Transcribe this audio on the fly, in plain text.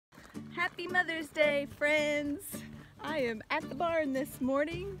Happy Mother's Day, friends! I am at the barn this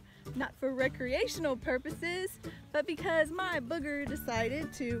morning, not for recreational purposes, but because my booger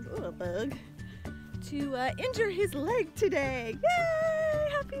decided to, injure his leg today. Yay!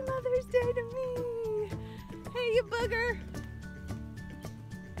 Happy Mother's Day to me! Hey, you booger!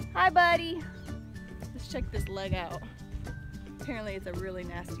 Hi, buddy! Let's check this leg out. Apparently it's a really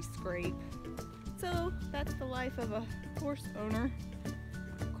nasty scrape. So that's the life of a horse owner.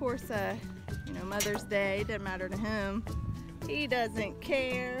 Of course, Mother's Day doesn't matter to him. He doesn't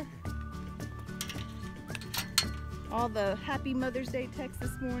care. All the happy Mother's Day texts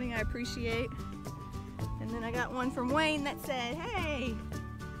this morning I appreciate. And then I got one from Wayne that said, hey,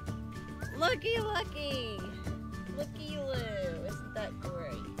 looky looky, looky loo, isn't that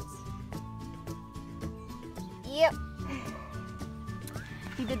great? Yep.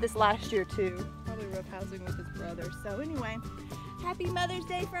 He did this last year too, probably roughhousing with his brother. So anyway, happy Mother's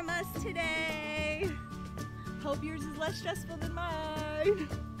Day from us today. Hope yours is less stressful than mine.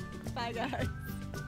 Bye guys.